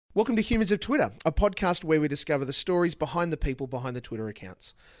Welcome to Humans of Twitter, a podcast where we discover the stories behind the people behind the Twitter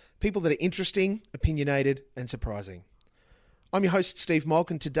accounts. People that are interesting, opinionated, and surprising. I'm your host, Steve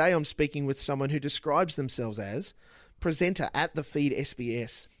Malk, and today I'm speaking with someone who describes themselves as presenter at the feed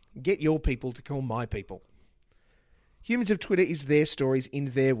SBS. Get your people to call my people. Humans of Twitter is their stories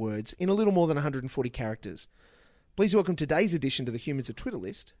in their words, in a little more than 140 characters. Please welcome today's edition to the Humans of Twitter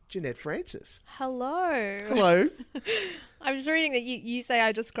list, Jeanette Francis. Hello. Hello. I was reading that you say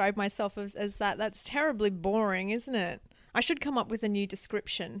I describe myself as that. That's terribly boring, isn't it? I should come up with a new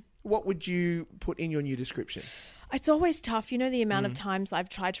description. What would you put in your new description? It's always tough. You know the amount of times I've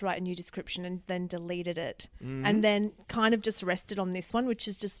tried to write a new description and then deleted it and then kind of just rested on this one, which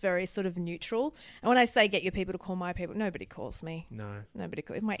is just very sort of neutral. And when I say get your people to call my people, nobody calls me. No. Nobody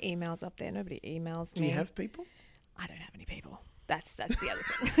calls. My email's up there. Nobody emails me. Do you have people? I don't have any people. That's the other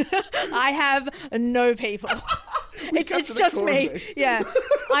thing. I have no people. It's just me. Yeah.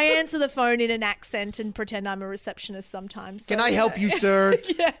 I answer the phone in an accent and pretend I'm a receptionist sometimes. So, Can I help you, sir?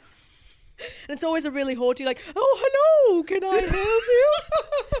 Yeah. And it's always a really haughty, like, oh, hello, can I help you?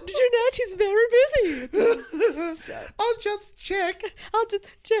 Jeanette is very busy. So, I'll just check.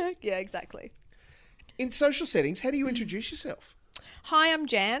 Yeah, exactly. In social settings, how do you introduce yourself? Hi, I'm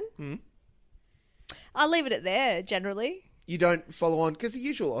Jan. I'll leave it at there, generally. You don't follow on, because the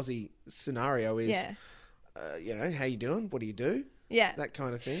usual Aussie scenario is, Yeah. how you doing? What do you do? Yeah. That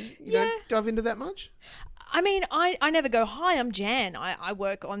kind of thing. You Yeah. don't dive into that much? I mean, I never go, hi, I'm Jan.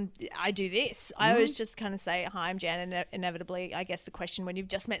 I do this. I always just kind of say, hi, I'm Jan. And inevitably, I guess the question when you've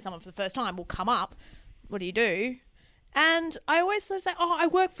just met someone for the first time will come up, what do you do? And I always sort of say, I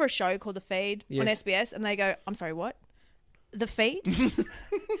work for a show called The Feed on Yes. SBS. And they go, I'm sorry, what? The Feed?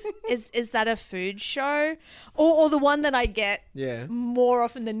 Is that a food show? Or the one that I get more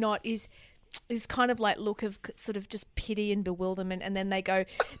often than not is kind of like look of sort of just pity and bewilderment. And then they go,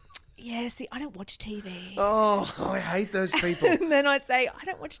 yeah, see, I don't watch TV. Oh, I hate those people. And then I say, I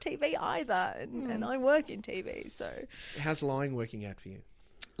don't watch TV either. And I work in TV. So How's lying working out for you?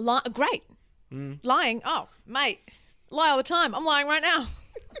 great. Lying? Oh, mate. Lie all the time. I'm lying right now.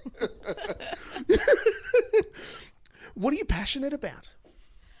 What are you passionate about?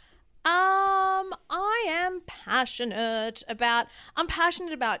 I am passionate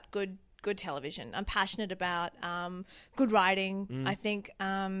about good television. I'm passionate about good writing. I think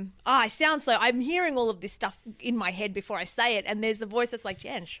I'm hearing all of this stuff in my head before I say it, and there's the voice that's like,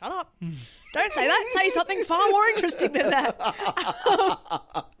 Jen, shut up. Don't say that. Say something far more interesting than that.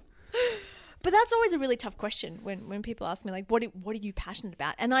 But that's always a really tough question when people ask me, like, what are you passionate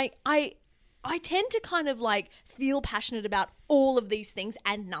about? And I tend to kind of like feel passionate about all of these things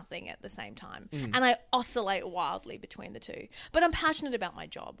and nothing at the same time. And I oscillate wildly between the two. But I'm passionate about my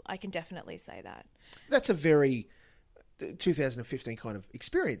job. I can definitely say that. That's a very 2015 kind of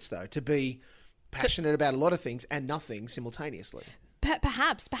experience, though, to be passionate about a lot of things and nothing simultaneously.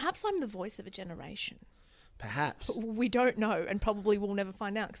 Perhaps I'm the voice of a generation. Perhaps. We don't know, and probably we'll never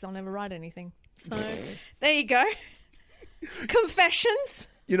find out because I'll never write anything. So there you go. Confessions.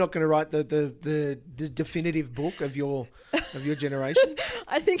 You're not going to write the definitive book of your generation?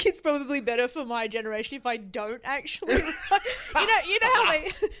 I think it's probably better for my generation if I don't actually write. You know how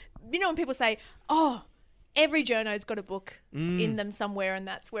when people say, oh, every journo's got a book in them somewhere and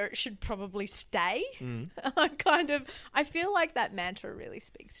that's where it should probably stay. I feel like that mantra really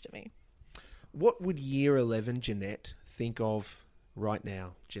speaks to me. What would Year 11 Jeanette think of right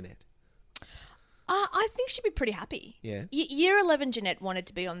now, Jeanette? I think she'd be pretty happy. Yeah. Year 11 Jeanette wanted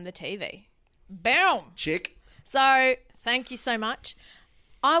to be on the TV. Boom. Chick. So thank you so much.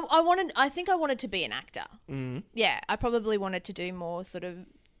 I think I wanted to be an actor. Yeah, I probably wanted to do more sort of,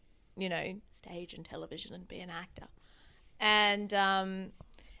 stage and television and be an actor. And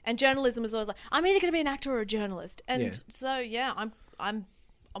journalism was always like, I'm either going to be an actor or a journalist. And so yeah, I'm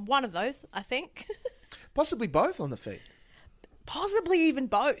one of those, I think. Possibly both on the feed. Possibly even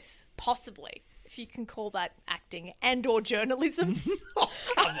both. Possibly. If you can call that acting and or journalism. Oh,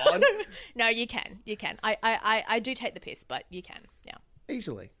 come on. No, you can. You can. I do take the piss, but you can. Yeah.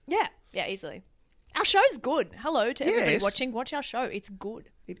 Easily. Yeah, easily. Our show's good. Hello to everybody Yes. watching. Watch our show. It's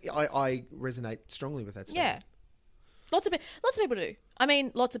good. I resonate strongly with that statement. Yeah. Lots of people do. I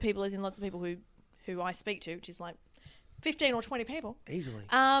mean, lots of people who I speak to, which is like 15 or 20 people. Easily.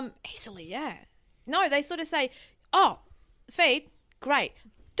 Easily, yeah. No, they sort of say, oh, feed, great.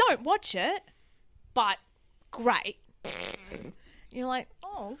 Don't watch it, but great. You're like,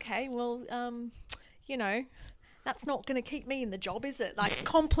 oh, okay, well, that's not going to keep me in the job, is it? Like,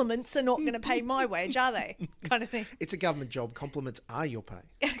 compliments are not going to pay my wage, are they? Kind of thing. It's a government job. Compliments are your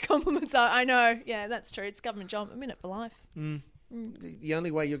pay. Compliments are, I know. Yeah, that's true. It's a government job. I'm in it for life. The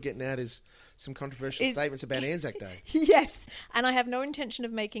only way you're getting out is some controversial statements about Anzac Day. Yes, and I have no intention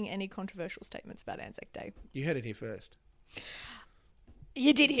of making any controversial statements about Anzac Day. You heard it here first.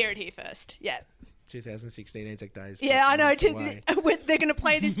 You did hear it here first, yeah. 2016 Anzac Day is Yeah, I know. months away. They're going to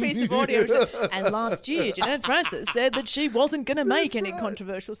play this piece of audio. And last year, Jeanette Francis said that she wasn't going to make any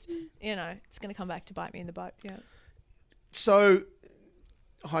controversial... it's going to come back to bite me in the butt, yeah. So,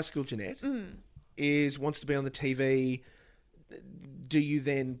 high school Jeanette wants to be on the TV. Do you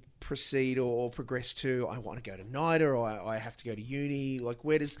then proceed or progress to, I want to go to NIDA or I have to go to uni? Like,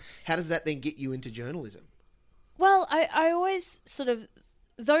 how does that then get you into journalism? Well, I always sort of...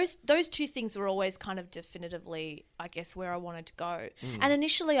 Those two things were always kind of definitively, I guess, where I wanted to go. And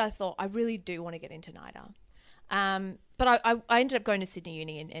initially I thought, I really do want to get into NIDA. But I ended up going to Sydney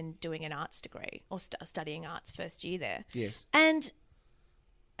Uni and doing an arts degree or studying arts first year there. Yes. And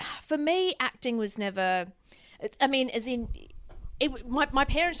for me, acting was never... I mean, as in... my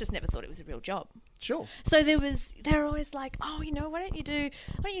parents just never thought it was a real job. Sure. So they were always like, oh, why don't you do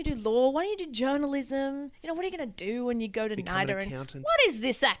law? Why don't you do journalism? What are you going to do when you go to Become NIDA? an accountant. What is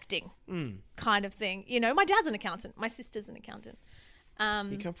this acting kind of thing? My dad's an accountant. My sister's an accountant.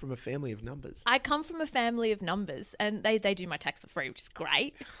 You come from a family of numbers. I come from a family of numbers, and they do my tax for free, which is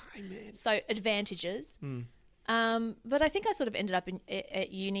great. Amen. So advantages. But I think I sort of ended up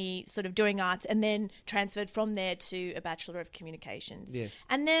at uni sort of doing arts and then transferred from there to a Bachelor of Communications. Yes.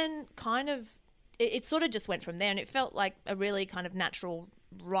 And then kind of, it sort of just went from there, and it felt like a really kind of natural,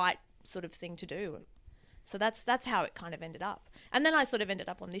 right sort of thing to do. So that's how it kind of ended up. And then I sort of ended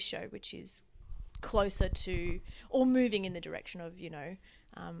up on this show, which is closer to, or moving in the direction of,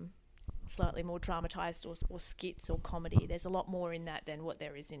 slightly more dramatized or skits or comedy. There's a lot more in that than what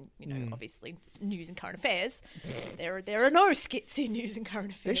there is in, obviously news and current affairs. There are no skits in news and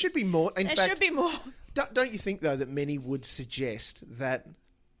current affairs. There should be more. In fact, should be more. Don't you think, though, that many would suggest that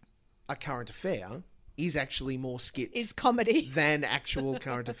a current affair is actually more skits It's comedy than actual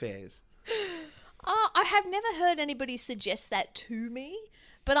current affairs? I have never heard anybody suggest that to me,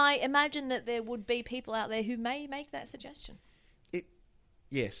 but I imagine that there would be people out there who may make that suggestion.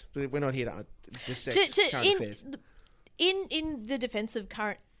 Yes, but we're not here to dissect current affairs. In the defence of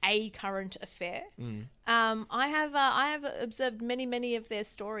current affair, I have observed many of their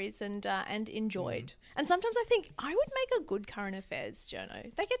stories and enjoyed. And sometimes I think I would make a good current affairs journo.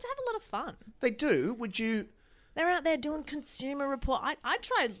 They get to have a lot of fun. They do. Would you? They're out there doing consumer report. I'd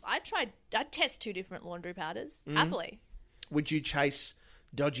test 2 different laundry powders happily. Would you chase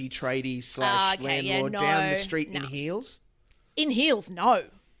dodgy tradie / landlord down the street in heels? In heels, no.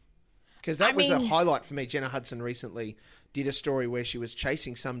 Because that was a highlight for me. Jenna Hudson recently did a story where she was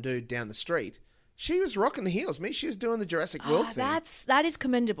chasing some dude down the street. She was rocking the heels. She was doing the Jurassic World thing. That is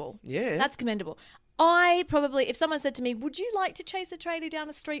commendable. Yeah. That's commendable. I probably, if someone said to me, would you like to chase a tradie down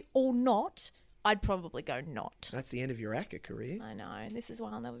the street or not? I'd probably go not. That's the end of your ACCA career. I know. And this is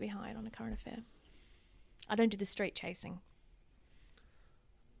why I'll never be hired on a current affair. I don't do the street chasing.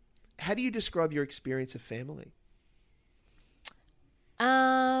 How do you describe your experience of family?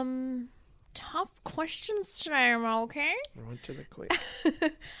 Tough questions today, okay? Right to the quick.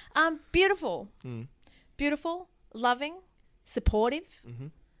 Beautiful. Beautiful, loving, supportive,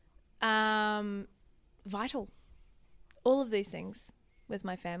 vital. All of these things with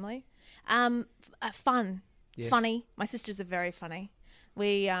my family. Fun, yes. Funny. My sisters are very funny.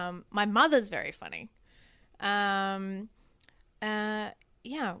 My mother's very funny. We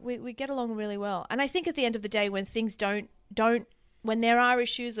get along really well. And I think at the end of the day, when things don't when there are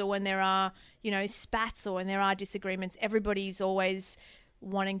issues or when there are, spats or when there are disagreements, everybody's always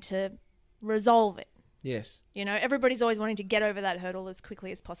wanting to resolve it. Yes. Everybody's always wanting to get over that hurdle as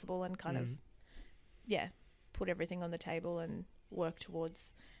quickly as possible and kind of, put everything on the table and work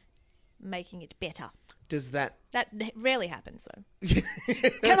towards making it better. Does that... That rarely happens, though.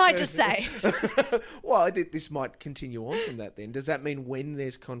 Can I just say? Well, this might continue on from that then. Does that mean when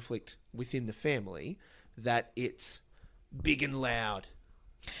there's conflict within the family that it's big and loud?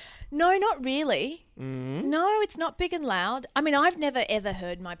 No, not really. No, it's not big and loud. I mean, I've never ever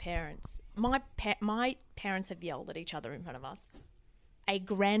heard my parents. My parents have yelled at each other in front of us a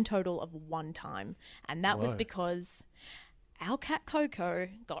grand total of 1 time, and that was because our cat Coco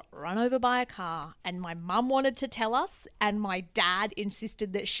got run over by a car, and my mum wanted to tell us, and my dad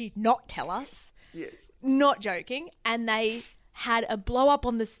insisted that she not tell us. Yes. Not joking. And they had a blow up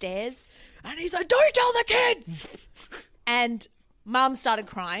on the stairs, and he's like, "Don't tell the kids!" And Mum started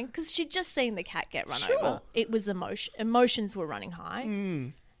crying because she'd just seen the cat get run over. It was emotions were running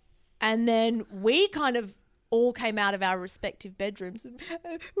high. And then we kind of all came out of our respective bedrooms and,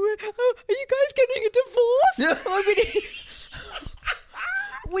 are you guys getting a divorce?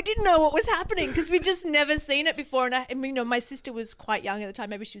 We didn't know what was happening because we'd just never seen it before. And my sister was quite young at the time.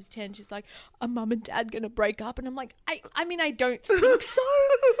 Maybe she was 10. She's like, are mum and dad going to break up? And I'm like, I mean, I don't think so.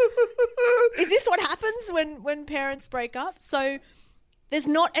 Is this what happens when parents break up? So there's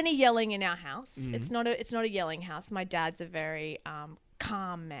not any yelling in our house. It's not a yelling house. My dad's a very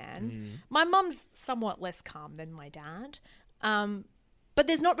calm man. My mum's somewhat less calm than my dad. But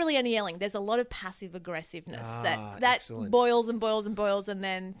there's not really any yelling. There's a lot of passive aggressiveness that excellent. boils and boils and boils, and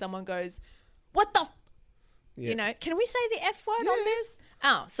then someone goes, "What the?" You know, can we say the F word on this?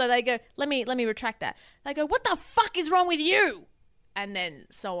 Oh, so they go, let me retract that. They go, "What the fuck is wrong with you?" And then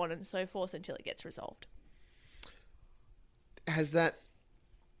so on and so forth until it gets resolved. Has that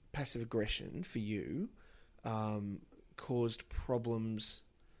passive aggression for you caused problems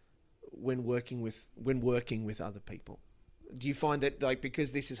when working with other people? Do you find that, like,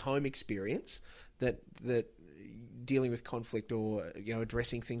 because this is home experience, that dealing with conflict or, you know,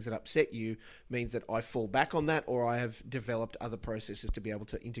 addressing things that upset you means that I fall back on that, or I have developed other processes to be able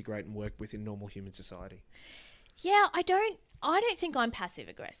to integrate and work within normal human society? Yeah, I don't think I'm passive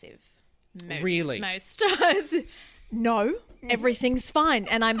aggressive. Really? Most no, everything's fine,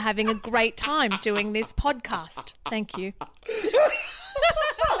 and I'm having a great time doing this podcast. Thank you.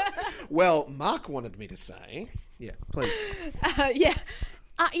 Well, Mark wanted me to say, yeah, please. Yeah.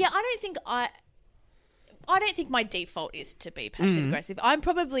 I don't think my default is to be passive aggressive. I'm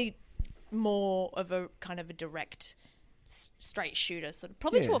probably more of a kind of a direct, straight shooter, sort of,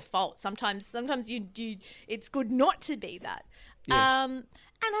 probably to a fault. Sometimes you it's good not to be that. Yes.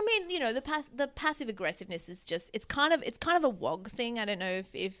 And I mean, you know, the passive aggressiveness is just it's kind of a WOG thing. I don't know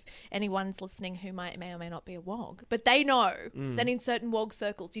if anyone's listening who may or may not be a WOG, but they know that in certain WOG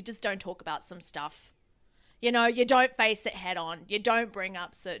circles you just don't talk about some stuff. You know, you don't face it head on. You don't bring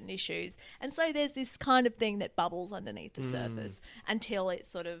up certain issues. And so there's this kind of thing that bubbles underneath the surface until it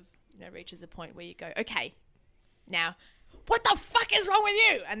sort of, you know, reaches a point where you go, okay, now, what the fuck is wrong with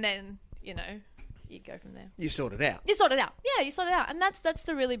you? And then, you know, you go from there. You sort it out. You sort it out. Yeah, you sort it out. And that's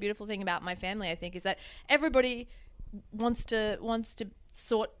the really beautiful thing about my family, I think, is that everybody wants to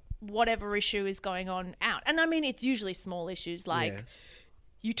sort whatever issue is going on out. And I mean, it's usually small issues like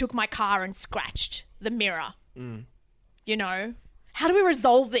you took my car and scratched the mirror. You know, how do we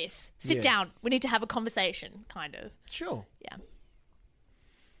resolve this? Sit down. We need to have a conversation, kind of. Sure. Yeah.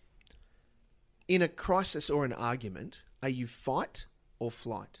 In a crisis or an argument, are you fight or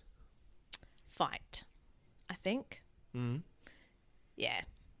flight? Fight, I think. Yeah.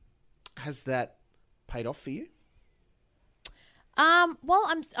 Has that paid off for you?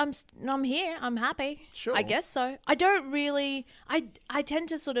 Well, I'm here. I'm happy. Sure. I guess so. I don't really. I tend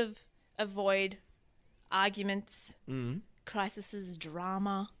to sort of avoid arguments, crises,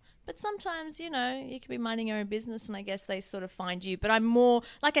 drama. But sometimes, you know, you could be minding your own business, and I guess they sort of find you. But I'm more,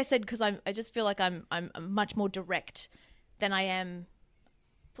 like I said, because I just feel like I'm much more direct than I am.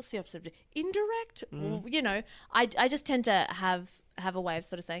 What's the opposite of indirect? Or, you know, I just tend to have a way of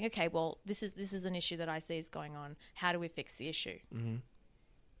sort of saying, okay, well, this is an issue that I see is going on. How do we fix the issue?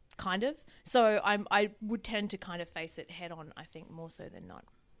 Kind of. So I would tend to kind of face it head on, I think, more so than not.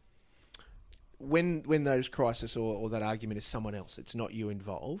 When those crisis or that argument is someone else, it's not you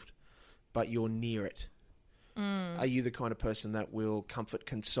involved, but you're near it. Are you the kind of person that will comfort,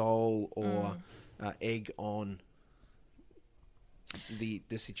 console, or egg on the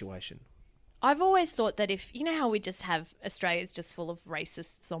situation? I've always thought that if, you know how we just have, Australia's just full of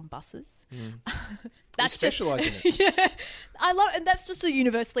racists on buses? That's specialise in it. Yeah. I love, and that's just a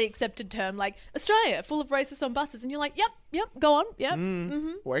universally accepted term, like, Australia, full of racists on buses. And you're like, yep, go on, yep.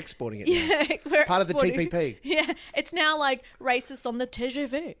 We're exporting it Yeah, we're Part of the exporting. TPP. Yeah, it's now like racists on the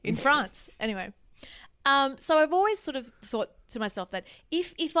TGV in France. Anyway. So I've always sort of thought to myself that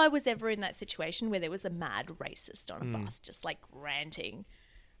if I was ever in that situation where there was a mad racist on a bus just like ranting,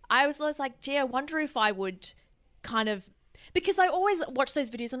 I was always like, gee, I wonder if I would kind of, because I always watch those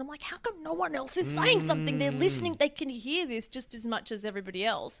videos and I'm like, how come no one else is saying something? They're listening. They can hear this just as much as everybody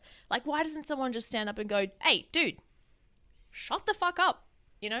else. Like, why doesn't someone just stand up and go, hey, dude, shut the fuck up,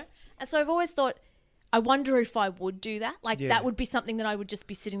 you know? And so I've always thought, I wonder if I would do that. Like, that would be something that I would just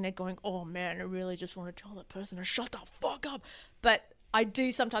be sitting there going, oh, man, I really just want to tell that person to shut the fuck up. But I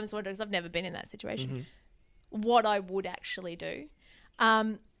do sometimes wonder, because I've never been in that situation, what I would actually do.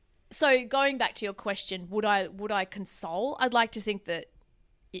 So going back to your question, would I console? I'd like to think that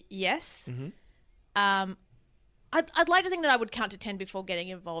yes. I'd like to think that I would count to 10 before getting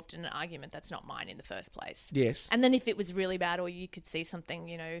involved in an argument that's not mine in the first place. Yes. And then if it was really bad, or you could see something,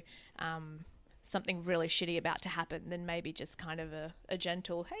 you know, something really shitty about to happen, then maybe just kind of a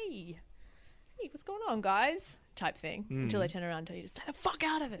gentle, hey, what's going on, guys? type thing until they turn around and tell you to stay the fuck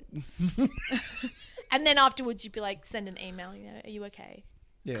out of it. And then afterwards you'd be like, send an email, you know, are you okay?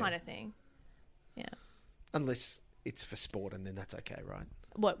 Yeah. Kind of thing. Yeah. Unless it's for sport, and then that's okay, right?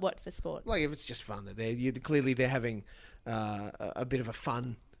 What for sport? Like if it's just fun, that clearly they're having a bit of a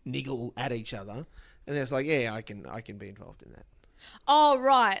fun niggle at each other, and it's like, yeah, I can be involved in that. Oh,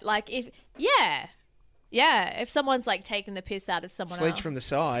 right. Like if if someone's like taking the piss out of someone Sledge else. from the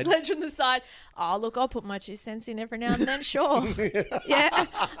side. Sledge from the side. Oh, look, I'll put my 2 cents in every now and then, sure. Yeah.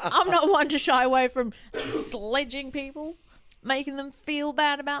 I'm not one to shy away from sledging people, making them feel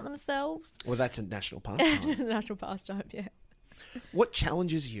bad about themselves. Well, that's a national pastime. National pastime, yeah. What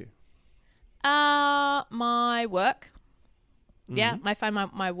challenges you? My work. Yeah, I find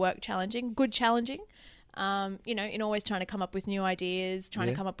my work challenging. Good challenging. You know, in always trying to come up with new ideas, trying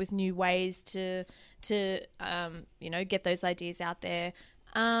to come up with new ways to you know, get those ideas out there.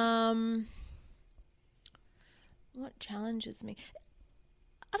 What challenges me?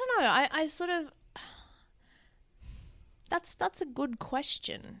 I don't know. I sort of... That's a good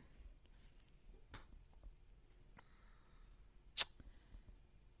question.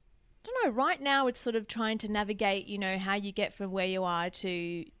 I don't know. Right now, it's sort of trying to navigate, you know, how you get from where you are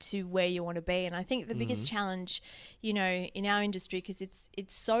to where you want to be. And I think the biggest challenge, you know, in our industry, because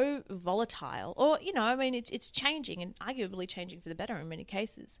it's so volatile, or, you know, I mean, it's changing and arguably changing for the better in many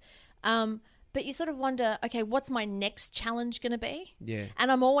cases. But you sort of wonder, okay, what's my next challenge going to be? Yeah.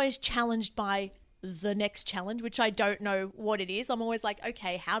 And I'm always challenged by the next challenge, which I don't know what it is. I'm always like,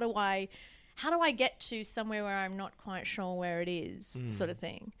 okay, how do I get to somewhere where I'm not quite sure where it is, sort of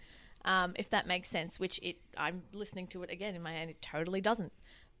thing. If that makes sense, which I'm listening to it again in my head, it totally doesn't.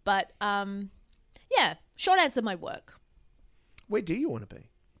 But, yeah, short answer, my work. Where do you want to be?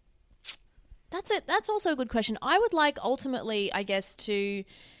 That's it. That's also a good question. I would like ultimately, I guess, to...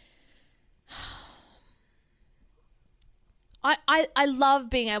 I love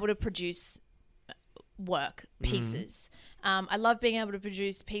being able to produce work pieces. I love being able to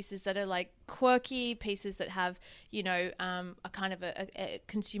produce pieces that are like quirky, pieces that have, you know, a kind of a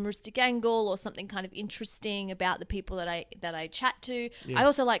consumeristic angle or something kind of interesting about the people that I chat to. Yes. I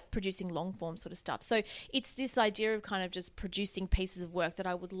also like producing long form sort of stuff. So it's this idea of kind of just producing pieces of work that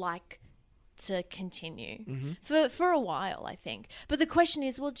I would like to continue for a while, I think. But the question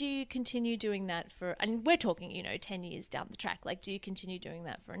is, well, do you continue doing that for, and we're talking, you know, 10 years down the track, like, do you continue doing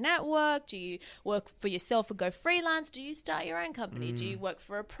that for a network? Do you work for yourself or go freelance? Do you start your own company? Do you work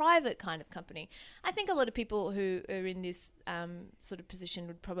for a private kind of company? I think a lot of people who are in this sort of position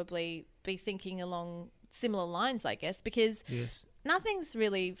would probably be thinking along similar lines, I guess, because nothing's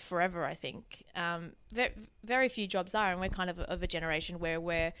really forever, I think. Very, very few jobs are, and we're kind of a generation where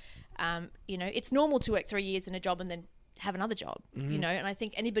we're, you know, it's normal to work 3 years in a job and then have another job, you know, and I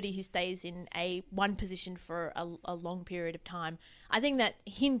think anybody who stays in one position for a long period of time, I think that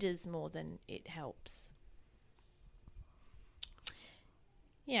hinders more than it helps.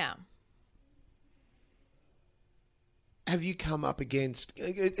 Yeah. Have you come up against,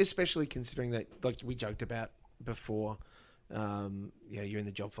 especially considering that, like we joked about before, you know, you're in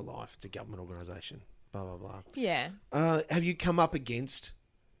the job for life, it's a government organisation, blah, blah, blah. Yeah. Have you come up against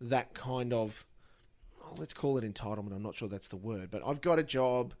that kind of, let's call it entitlement, I'm not sure that's the word, but I've got a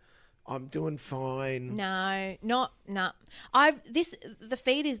job, I'm doing fine. No. The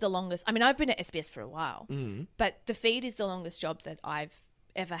feed is the longest. I mean, I've been at SBS for a while, but the feed is the longest job that I've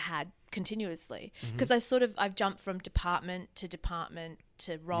ever had continuously, because I've jumped from department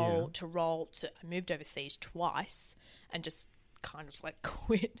to role to role I moved overseas twice and just kind of like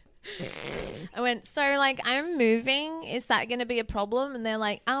quit. I went, so like, I'm moving, is that going to be a problem? And they're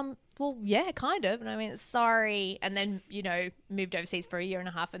like, well, yeah, kind of. And I went, sorry. And then, you know, moved overseas for a year and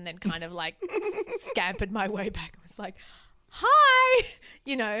a half and then kind of like scampered my way back. I was like, hi,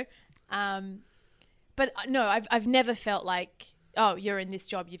 you know. But no, I've never felt like, oh, you're in this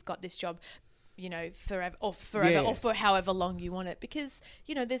job, you've got this job, you know, forever or for however long you want it. Because,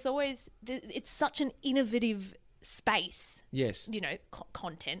 you know, it's such an innovative space. Yes. You know,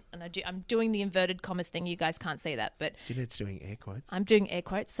 content. And I'm doing the inverted commas thing. You guys can't see that, but You know, it's doing air quotes. I'm doing air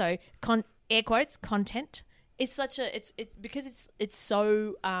quotes. So air quotes, content. It's such it's because it's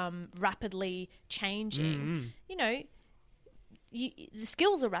so rapidly changing. You know, the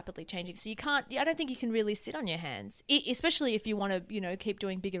skills are rapidly changing, so I don't think you can really sit on your hands, especially if you want to, you know, keep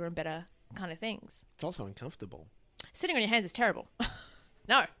doing bigger and better kind of things. It's also uncomfortable. Sitting on your hands is terrible.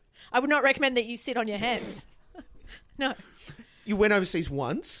 No, I would not recommend that you sit on your hands. No. You went overseas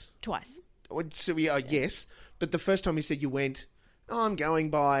once? Twice. So yes, but the first time you said you went, I'm going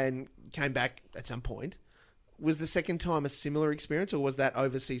by, and came back at some point. Was the second time a similar experience, or was that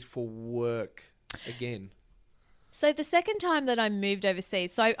overseas for work again? So the second time that I moved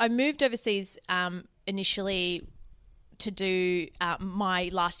overseas, I moved overseas initially to do my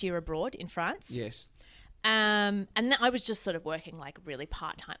last year abroad in France. Yes. And then I was just sort of working like really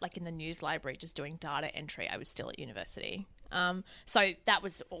part-time, like in the news library, just doing data entry. I was still at university. So that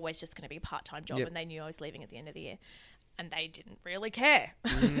was always just going to be a part-time job, Yep. and they knew I was leaving at the end of the year. And they didn't really care.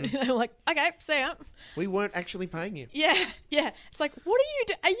 They were like, okay, see ya. We weren't actually paying you. Yeah. It's like, what are you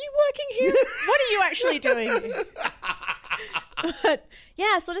Are you working here? What are you actually doing here? But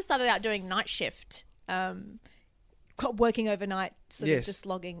yeah, I sort of started out doing night shift, working overnight, sort Yes. of just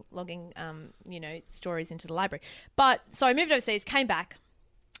logging, stories into the library. But so I moved overseas, came back,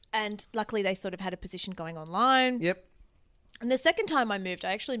 and luckily they sort of had a position going online. Yep. And the second time I moved,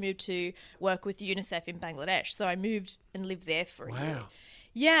 I actually moved to work with UNICEF in Bangladesh. So I moved and lived there for a year. Wow.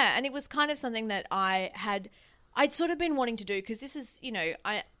 Yeah, and it was kind of something that I'd sort of been wanting to do, because this is,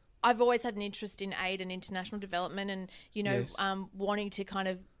 I've always had an interest in aid and international development, and, Yes. wanting to kind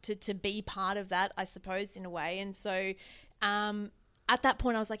of to be part of that, I suppose, in a way. And so at that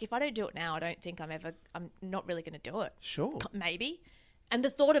point I was like, if I don't do it now, I don't think I'm not really going to do it. Sure. Maybe. And the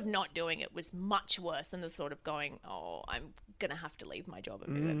thought of not doing it was much worse than the thought of going, I'm going to have to leave my job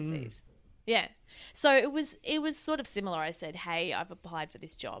and move overseas. Yeah. So it was sort of similar. I said, hey, I've applied for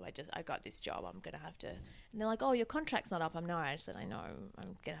this job. I got this job. I'm going to have to. And they're like, oh, your contract's not up. I'm not. I said, I know.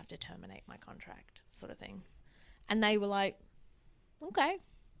 I'm going to have to terminate my contract, sort of thing. And they were like, okay.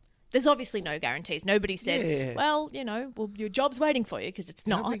 There's obviously no guarantees. Nobody said, Yeah. well, your job's waiting for you, because it's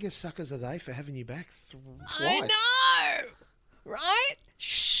not. How big a suckers are they for having you back twice? I know, right?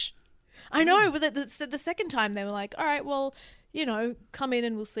 Shh. I know, but the second time they were like, all right, well, come in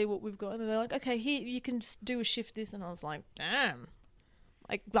and we'll see what we've got. And they're like, okay, here, you can do a shift this. And I was like, damn.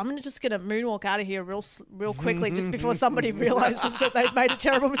 Like, I'm just going to moonwalk out of here real quickly just before somebody realizes that they've made a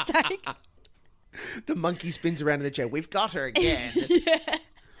terrible mistake. The monkey spins around in the chair. We've got her again.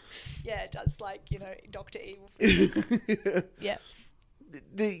 Yeah, it does, like, Dr. Evil. Yeah.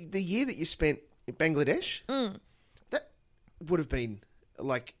 The year that you spent in Bangladesh, that would have been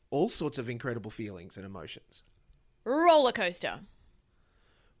like all sorts of incredible feelings and emotions. Roller coaster.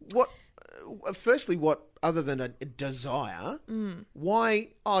 What? Firstly, what other than a desire? Why?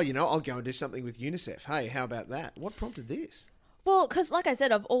 Oh, I'll go and do something with UNICEF. Hey, how about that? What prompted this? Well, because like I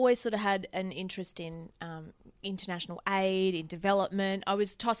said, I've always sort of had an interest in international aid, in development. I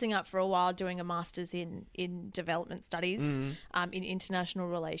was tossing up for a while doing a master's in development studies, in international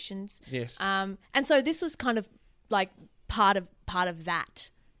relations. Yes. And so this was kind of like part of that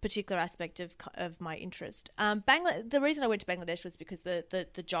particular aspect of my interest. The reason I went to Bangladesh was because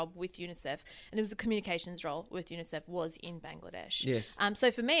the job with UNICEF, and it was a communications role with UNICEF, was in Bangladesh. Yes.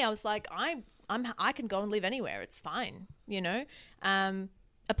 So for me, I was like, I can go and live anywhere. It's fine,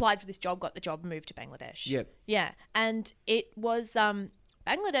 Applied for this job, got the job, moved to Bangladesh. Yep. Yeah, and it was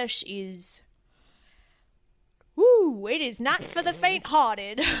Bangladesh is. Woo! It is not for the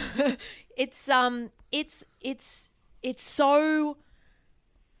faint-hearted. It's so.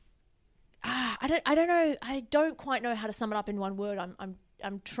 I don't know. I don't quite know how to sum it up in one word.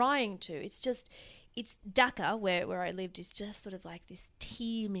 I'm trying to. It's Dhaka, where I lived, is just sort of like this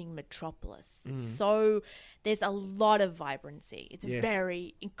teeming metropolis. It's so, there's a lot of vibrancy. It's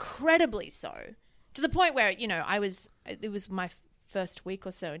very incredibly so, to the point where, it was my first week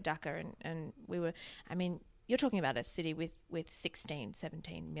or so in Dhaka, and we were, you're talking about a city with 16,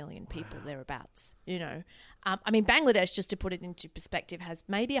 17 million people, thereabouts, Bangladesh, just to put it into perspective, has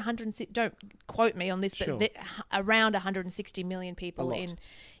maybe 160, don't quote me on this, Sure. but around 160 million people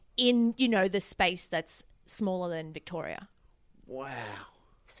in the space that's smaller than Victoria. Wow.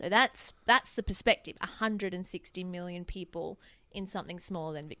 So that's the perspective. 160 million people in something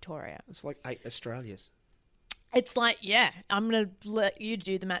smaller than Victoria. It's like 8 Australias. It's like, I'm going to let you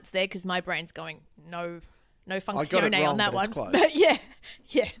do the maths there, because my brain's going no functione on that but one. it's close. But yeah.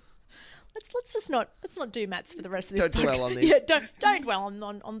 Let's not do maths for the rest of this. Don't dwell podcast. on this. Yeah, don't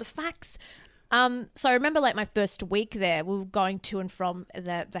dwell on the facts. So I remember, like, my first week there, we were going to and from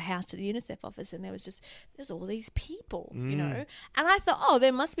the house to the UNICEF office, and there's all these people, and I thought,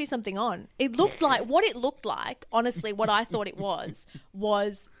 there must be something on. It looked like, honestly, what I thought it was,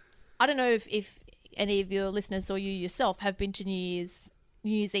 I don't know if any of your listeners or you yourself have been to New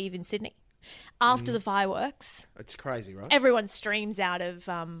Year's Eve in Sydney. After the fireworks, It's crazy, right? everyone streams out of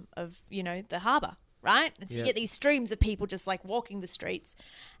the harbour, right? And so you get these streams of people just like walking the streets,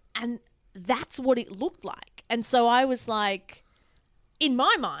 and that's what it looked like. And so I was like, in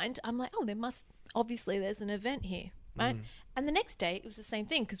my mind, I'm like, obviously there's an event here, right? And the next day it was the same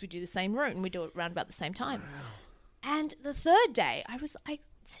thing, because we do the same route and we do it around about the same time. Wow. And the third day I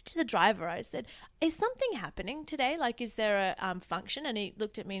said to the driver, I said, is something happening today? Like, is there a function? And he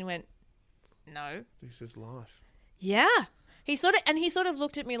looked at me and went, no. This is life. Yeah. He sort of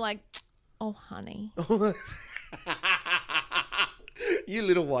looked at me like, oh, honey. You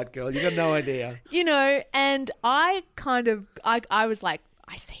little white girl, you got no idea. You know, and I was like,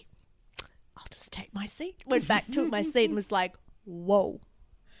 I see. I'll just take my seat. Went back, took my seat and was like, whoa.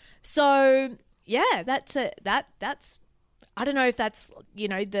 So, yeah, that's I don't know if that's, you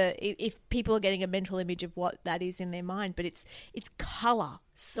know, if people are getting a mental image of what that is in their mind, but it's colour,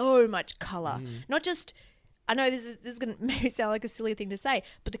 so much colour. Not just, I know this is going to maybe sound like a silly thing to say,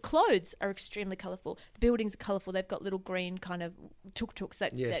 but the clothes are extremely colourful. The buildings are colourful. They've got little green kind of tuk-tuks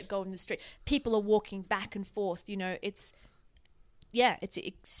that go in the street. People are walking back and forth. You know, it's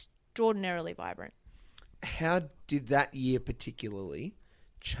extraordinarily vibrant. How did that year particularly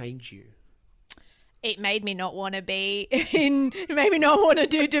change you? It made me not want to it made me not want to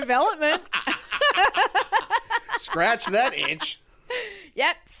do development. Scratch that itch.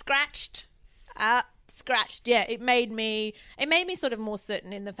 Yep, scratched. Yeah, it made me sort of more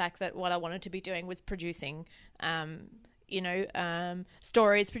certain in the fact that what I wanted to be doing was producing,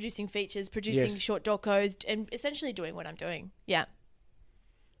 stories, producing features, producing short docos, and essentially doing what I'm doing. Yeah.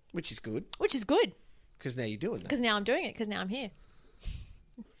 Which is good. Because now you're doing that. Because now I'm doing it, because now I'm here.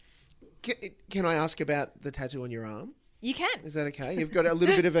 Can I ask about the tattoo on your arm? You can. Is that okay? You've got a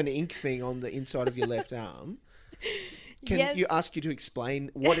little bit of an ink thing on the inside of your left arm. Can you ask you to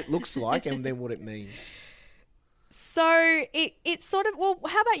explain what it looks like and then what it means? So it's sort of, well,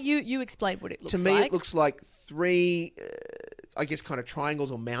 how about you explain what it looks like? To me, it looks like three, I guess, kind of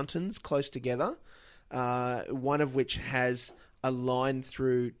triangles or mountains close together, one of which has a line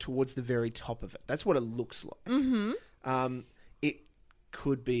through towards the very top of it. That's what it looks like. Mm-hmm. It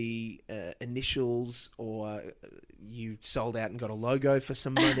could be initials, or you sold out and got a logo for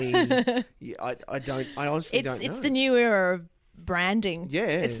some money. I honestly don't know. It's the new era of branding. Yeah.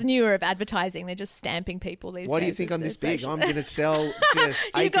 It's the new era of advertising. They're just stamping people these days. Why do you think I'm this big? I'm going to sell just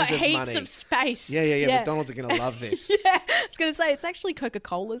acres of money. You've got heaps of space. Yeah. McDonald's are going to love this. Yeah. I was going to say, it's actually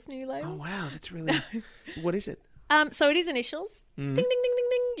Coca-Cola's new label. Oh, wow. That's really... What is it? So it is initials. Ding, ding, ding, ding,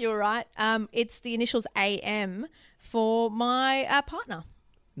 ding. You're right. It's the initials AM for my partner.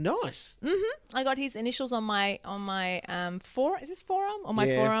 Nice. Mm-hmm. I got his initials on my forearm. Is this forearm? On my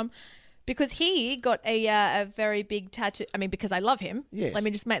forearm. Because he got a very big tattoo. I mean, because I love him. Yes. Let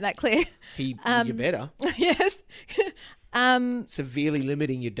me just make that clear. You better. Yes. Severely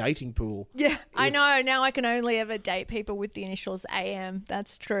limiting your dating pool. Yeah, I know. Now I can only ever date people with the initials AM.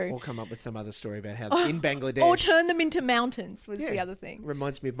 That's true. Or come up with some other story about how in Bangladesh. Or turn them into mountains was the other thing.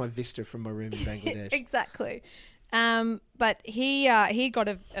 Reminds me of my vista from my room in Bangladesh. Exactly. But he got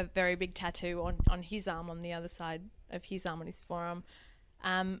a very big tattoo on his arm, on the other side of his arm, on his forearm,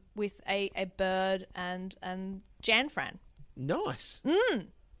 with a bird and Jan Fran. Nice.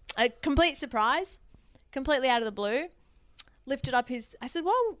 A complete surprise, completely out of the blue. Lifted up I said,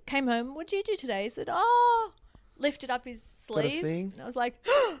 well, came home, what did you do today? He said, lifted up his sleeve. Got a thing? And I was like,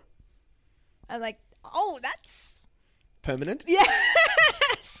 I'm like, oh, that's... Permanent? Yes!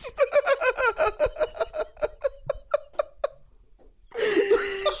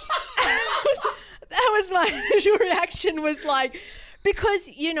 That was my initial reaction, was like, because,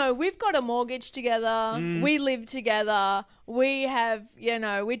 you know, we've got a mortgage together, we live together, we have, you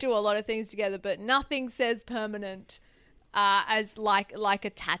know, we do a lot of things together, but nothing says permanent as like a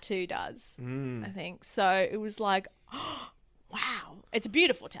tattoo does, I think. So it was like, oh, wow, it's a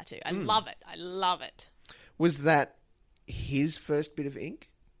beautiful tattoo. I love it. Was that his first bit of ink?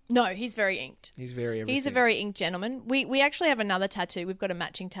 No, he's very inked. He's a very inked gentleman. We actually have another tattoo. We've got a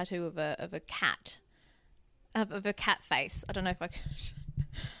matching tattoo of a cat, of a cat face. I don't know if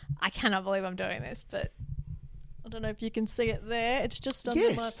I cannot believe I'm doing this, but I don't know if you can see it there. It's just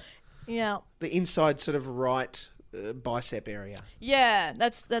under my, the inside sort of right bicep area. Yeah,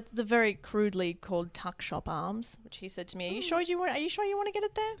 that's the very crudely called tuck shop arms, which he said to me. Are you sure you want to get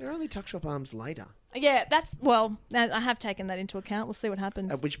it there? They're only tuck shop arms later. Yeah, I have taken that into account. We'll see what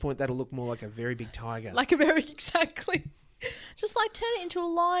happens. At which point that'll look more like a very big tiger. Exactly. Just like turn it into a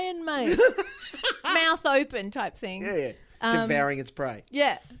lion, mate. Mouth open type thing. Yeah. Devouring its prey.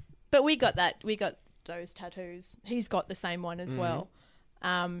 Yeah. But we got that. We got those tattoos. He's got the same one as well.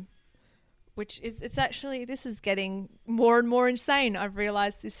 Which is, this is getting more and more insane. I've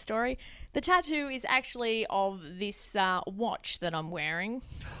realised this story. The tattoo is actually of this watch that I'm wearing.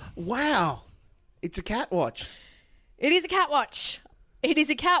 Wow. It's a cat watch. It is a cat watch. It is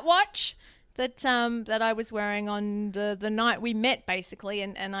a cat watch that I was wearing on the night we met, basically,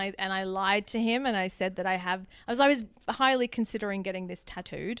 and I lied to him, and I said that I was highly considering getting this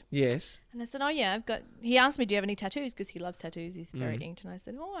tattooed. Yes. And I said, oh yeah, he asked me, do you have any tattoos? Because he loves tattoos. He's very inked. And I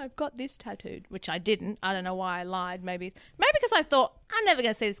said, oh, I've got this tattooed, which I didn't. I don't know why I lied. Maybe because I thought, I'm never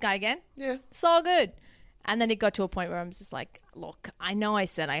going to see this guy again. Yeah. It's all good. And then it got to a point where I'm just like, look, I know I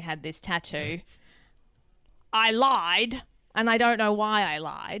said I had this tattoo. I lied, and I don't know why I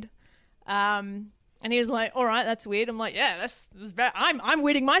lied. And he was like, all right, that's weird. I'm like, yeah, that's very, I'm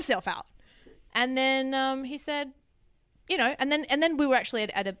weirding myself out. And then he said, you know, and then we were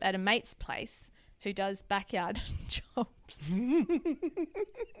actually at a mate's place who does backyard jobs.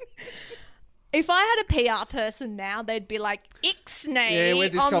 If I had a PR person now, they'd be like, Ixnay. Yeah, where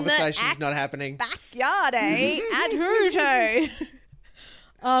this on conversation's not happening. Backyard, eh? At Hooto.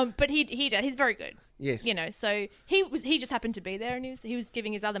 But he's very good. Yes. You know, so he just happened to be there, and he was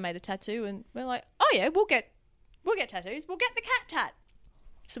giving his other mate a tattoo, and we're like, oh yeah, we'll get tattoos. We'll get the cat tat.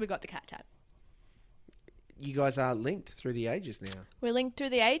 So we got the cat tat. You guys are linked through the ages now. We're linked through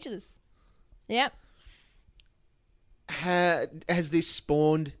the ages. Yep. Has this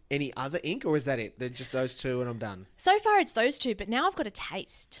spawned any other ink, or is that it? They're just those two and I'm done? So far it's those two, but now I've got a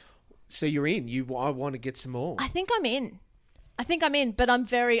taste. So you're in. I want to get some more. I think I'm in, but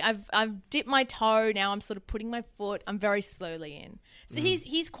I've dipped my toe. Now I'm sort of putting my foot. I'm very slowly in. So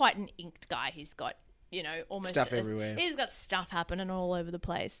he's quite an inked guy. He's got, you know, almost stuff everywhere. He's got stuff happening all over the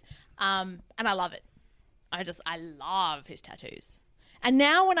place. And I love it. I love his tattoos. And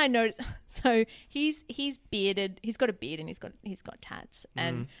now when I notice, so he's bearded. He's got a beard and he's got tats.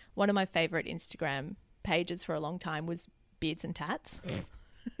 And one of my favorite Instagram pages for a long time was Beards and Tats,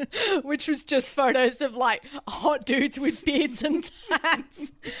 which was just photos of like hot dudes with beards and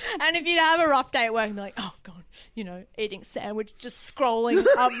tats. And if you'd have a rough day at work and be like, oh God, you know, eating a sandwich, just scrolling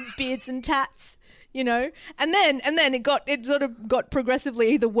up beards and tats. You know, and then it sort of got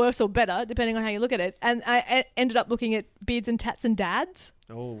progressively either worse or better, depending on how you look at it. And I ended up looking at beards and tats and dads,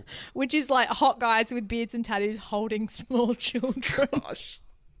 which is like hot guys with beards and tattoos holding small children. Gosh.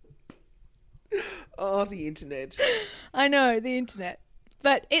 Oh, the internet. I know, the internet.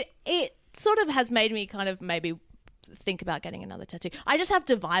 But it sort of has made me kind of maybe think about getting another tattoo. I just have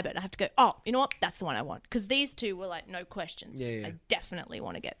to vibe it. I have to go, oh, you know what? That's the one I want. Because these two were like no questions. Yeah. I definitely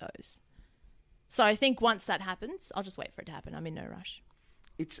want to get those. So I think once that happens, I'll just wait for it to happen. I'm in no rush.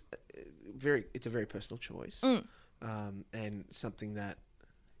 It's a very personal choice, and something that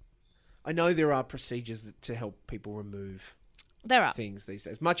I know there are procedures to help people remove things these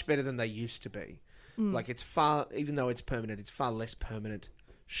days. Much better than they used to be. Like even though it's permanent, it's far less permanent.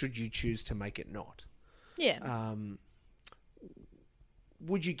 Should you choose to make it not? Yeah.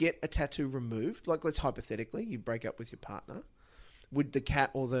 Would you get a tattoo removed? Like, let's hypothetically, you break up with your partner. Would the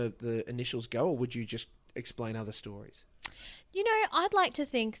cat or the initials go, or would you just explain other stories? You know, I'd like to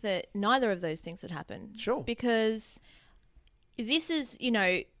think that neither of those things would happen. Sure. Because this is, you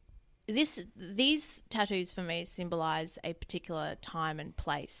know, these tattoos for me symbolize a particular time and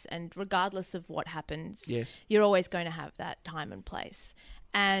place. And regardless of what happens, yes, you're always going to have that time and place.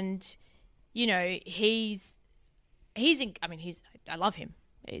 And, you know, I love him.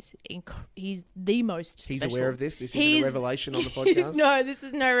 He's the most special. He's aware of this? This isn't a revelation on the podcast? No, this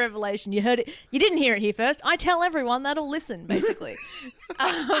is no revelation. You heard it. You didn't hear it here first. I tell everyone that'll listen, basically.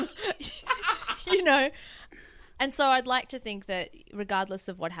 You know, and so I'd like to think that regardless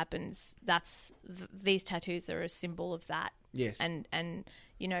of what happens, these tattoos are a symbol of that. Yes. And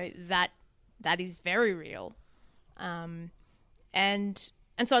you know, that is very real. And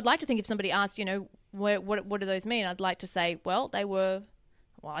so I'd like to think if somebody asked, you know, what do those mean? I'd like to say, well, they were...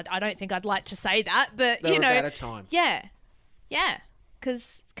 Well, I don't think I'd like to say that, but they you know, were about a time. Yeah,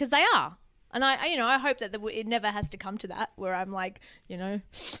 because they are, and I hope that it never has to come to that where I'm like, you know,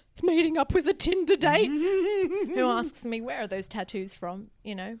 meeting up with a Tinder date who asks me where are those tattoos from,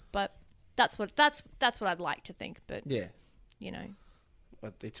 you know. But that's what I'd like to think. But yeah, you know,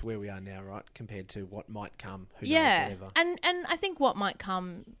 but it's where we are now, right? Compared to what might come. Who knows, whatever. And I think what might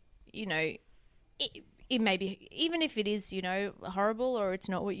come, you know, it may be, even if it is, you know, horrible, or it's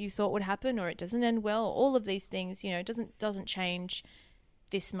not what you thought would happen, or it doesn't end well, all of these things, you know, doesn't change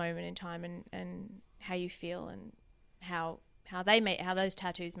this moment in time and how you feel and how those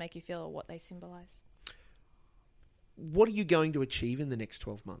tattoos make you feel or what they symbolize. What are you going to achieve in the next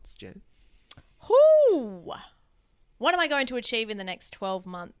 12 months, Jen? What am I going to achieve in the next 12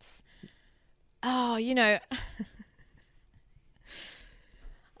 months? Oh, you know,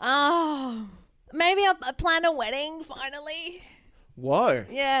 maybe I'll plan a wedding finally. Whoa.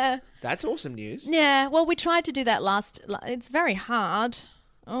 Yeah. That's awesome news. Yeah. Well, we tried to do that it's very hard.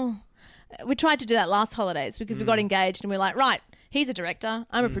 Oh. We tried to do that last holidays because we got engaged and we're like, right, he's a director,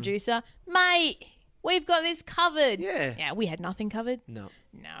 I'm a producer. Mate, we've got this covered. Yeah. Yeah, we had nothing covered. No.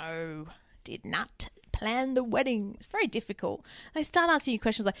 No, did not plan the wedding. It's very difficult. They start asking you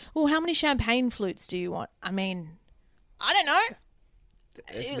questions like, oh, how many champagne flutes do you want? I mean, I don't know.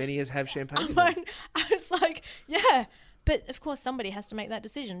 As many as have champagne in them. I was like, yeah. But, of course, somebody has to make that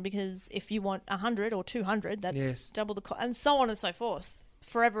decision because if you want 100 or 200, that's double the cost. And so on and so forth,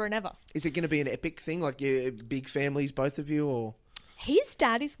 forever and ever. Is it going to be an epic thing, like your big families, both of you, or...? His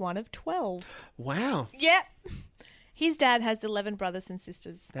dad is one of 12. Wow. Yep. His dad has 11 brothers and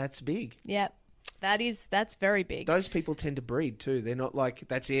sisters. That's big. Yep. That's very big. Those people tend to breed too. They're not like,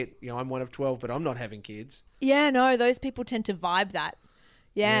 that's it, I'm one of 12, but I'm not having kids. Yeah, no, those people tend to vibe that.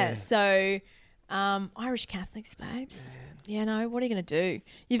 Yeah. So, Irish Catholics, babes. Yeah, no, what are you going to do?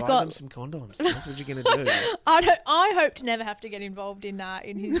 You've Buy got them some condoms. That's what you're going to do. I hope to never have to get involved in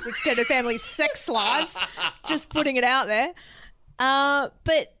his extended family's sex lives. Just putting it out there.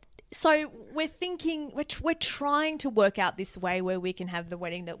 But so we're thinking, we're trying to work out this way where we can have the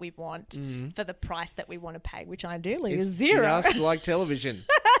wedding that we want for the price that we want to pay, which ideally is zero. Just like television.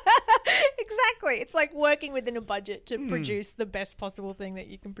 Exactly. It's like working within a budget to produce the best possible thing that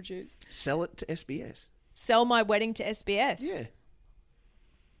you can produce. Sell it to SBS. Sell my wedding to SBS. Yeah.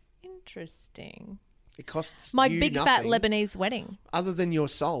 Interesting. It costs My you big nothing. fat Lebanese wedding. Other than your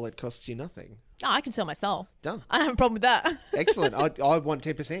soul, it costs you nothing. Oh, I can sell my soul. Done. I don't have a problem with that. Excellent. I want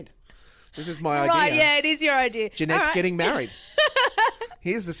 10%. This is my idea. Right, yeah, it is your idea. Jeanette's All right. getting married.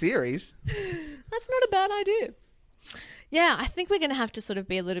 Here's the series. That's not a bad idea. Yeah, I think we're going to have to sort of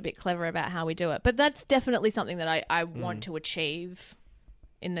be a little bit clever about how we do it. But that's definitely something that I want to achieve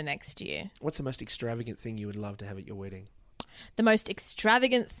in the next year. What's the most extravagant thing you would love to have at your wedding? The most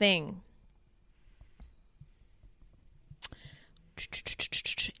extravagant thing.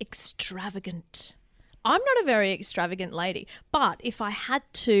 Extravagant. I'm not a very extravagant lady, but if I had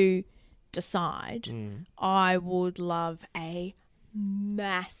to decide, I would love a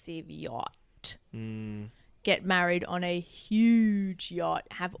massive yacht. Get married on a huge yacht,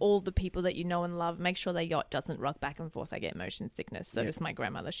 have all the people that you know and love, make sure their yacht doesn't rock back and forth. I get motion sickness. So does my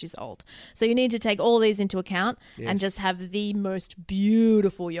grandmother. She's old. So you need to take all these into account and just have the most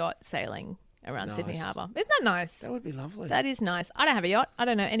beautiful yacht sailing around Sydney Harbour. Isn't that nice? That would be lovely. That is nice. I don't have a yacht. I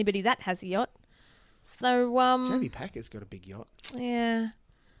don't know anybody that has a yacht. So, Jamie Packer's got a big yacht. yeah.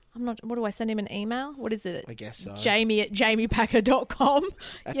 I'm not, what do I send him an email? What is it? I guess so. Jamie@jamiepacker.com.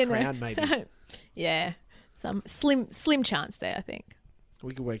 At Crown, maybe. Yeah. Some slim chance there, I think.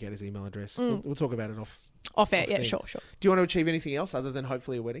 We could work out his email address. We'll talk about it Off air, yeah, thing. sure. Do you want to achieve anything else other than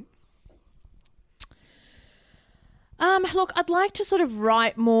hopefully a wedding? Look, I'd like to sort of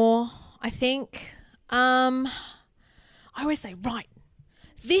write more, I think. I always say, right,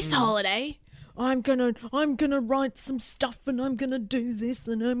 this holiday, I'm gonna write some stuff and I'm gonna do this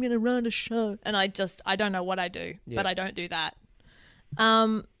and I'm gonna write a show. And I don't know what I do, but I don't do that.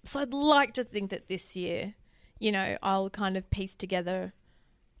 So I'd like to think that this year, I'll kind of piece together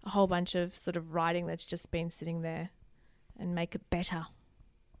a whole bunch of sort of writing that's just been sitting there and make it better.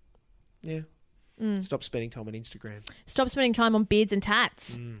 Yeah. Stop spending time on Instagram. Stop spending time on beards and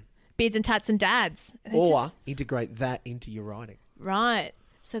tats. Beards and tats and dads. Or integrate that into your writing. Right.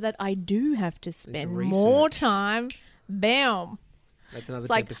 So that I do have to spend research. more time. Bam. That's another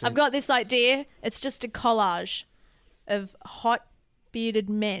 10%. It's like, I've got this idea. It's just a collage of hot bearded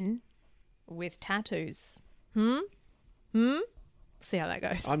men with tattoos. See how that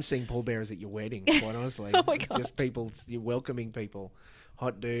goes. I'm seeing pallbearers at your wedding, quite honestly. Oh my God. Just people, you're welcoming people.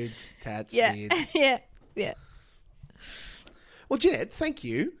 Hot dudes, tats, yeah. beards. Yeah. Well, Jeanette, thank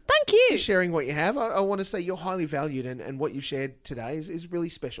you Thank for you. sharing what you have. I want to say you're highly valued and what you've shared today is really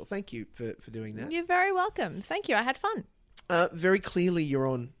special. Thank you for doing that. You're very welcome. Thank you. I had fun. Very clearly you're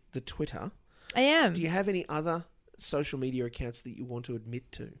on the Twitter. I am. Do you have any other social media accounts that you want to admit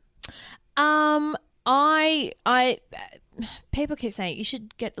to? I people keep saying you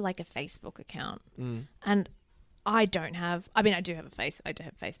should get like a Facebook account, and I don't have. I mean, I do have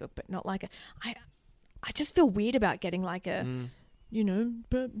Facebook, but not like a. I just feel weird about getting like a,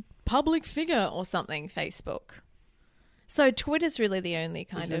 public figure or something. Facebook. So Twitter's really the only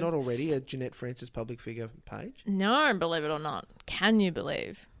kind Is there not already a Jeanette Francis public figure page? No, believe it or not. Can you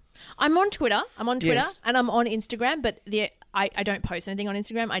believe? I'm on Twitter. Yes. And I'm on Instagram, but I don't post anything on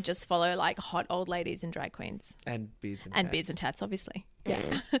Instagram. I just follow like hot old ladies and drag queens. And beards and And tats. beards and tats, obviously.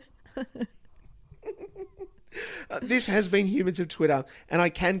 Yeah. This has been Humans of Twitter, and I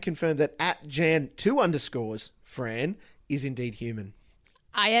can confirm that @Jan2_Fran is indeed human.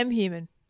 I am human.